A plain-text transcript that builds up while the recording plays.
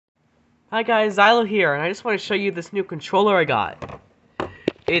Hi guys, Xylo here, and I just want to show you this new controller I got.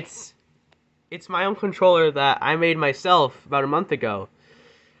 It's it's my own controller that I made myself about a month ago.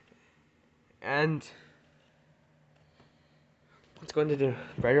 And let's go into the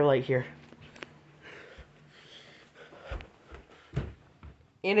brighter light here.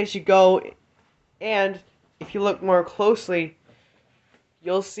 And as you go, and if you look more closely,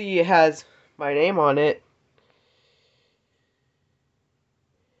 you'll see it has my name on it.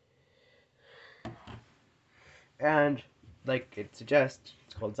 And like it suggests,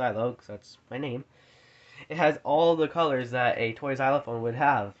 it's called Xylo, because that's my name. It has all the colors that a toy xylophone would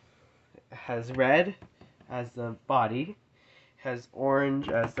have. It has red as the body, it has orange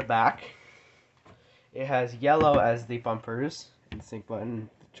as the back, it has yellow as the bumpers, and sync button,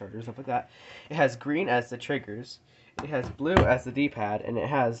 charger, stuff like that. It has green as the triggers, it has blue as the D-pad, and it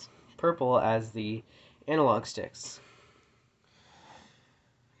has purple as the analog sticks.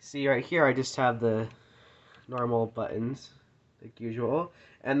 See right here, I just have the normal buttons, like usual.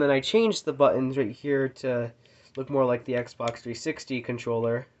 And then I changed the buttons right here to look more like the Xbox 360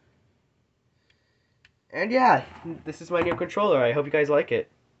 controller. And yeah, this is my new controller. I hope you guys like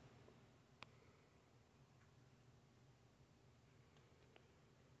it.